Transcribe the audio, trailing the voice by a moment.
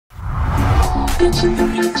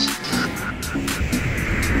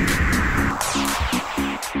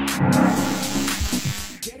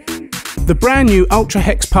The brand new Ultra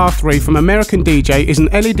HEX Par 3 from American DJ is an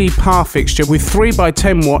LED par fixture with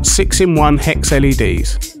 3x10 watt 6-in-1 HEX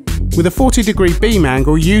LEDs. With a 40-degree beam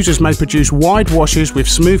angle, users may produce wide washes with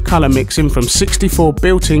smooth colour mixing from 64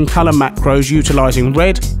 built-in colour macros utilising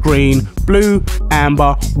red, green, blue,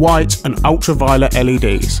 amber, white and ultraviolet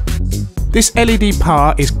LEDs. This LED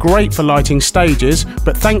par is great for lighting stages,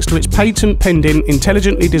 but thanks to its patent-pending,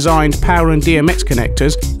 intelligently designed power and DMX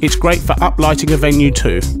connectors, it's great for uplighting a venue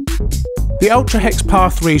too. The Ultra HEX Par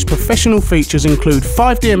 3's professional features include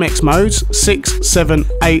 5 DMX modes, 6, 7,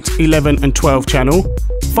 8, 11 and 12 channel,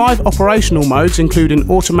 5 operational modes including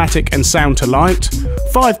automatic and sound to light,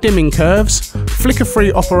 5 dimming curves,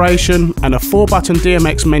 flicker-free operation and a 4-button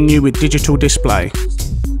DMX menu with digital display.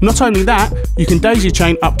 Not only that, you can daisy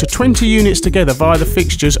chain up to 20 units together via the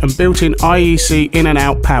fixtures and built-in IEC in and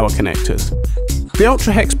out power connectors. The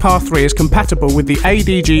Ultra HEX Par 3 is compatible with the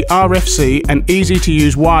ADJ RFC and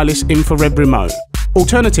easy-to-use wireless infrared remote.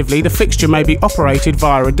 Alternatively, the fixture may be operated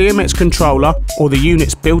via a DMX controller or the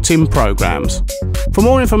unit's built-in programs. For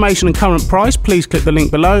more information and current price, please click the link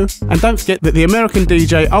below, and don't forget that the American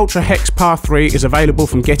DJ Ultra HEX Par 3 is available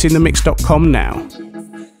from getinthemix.com now.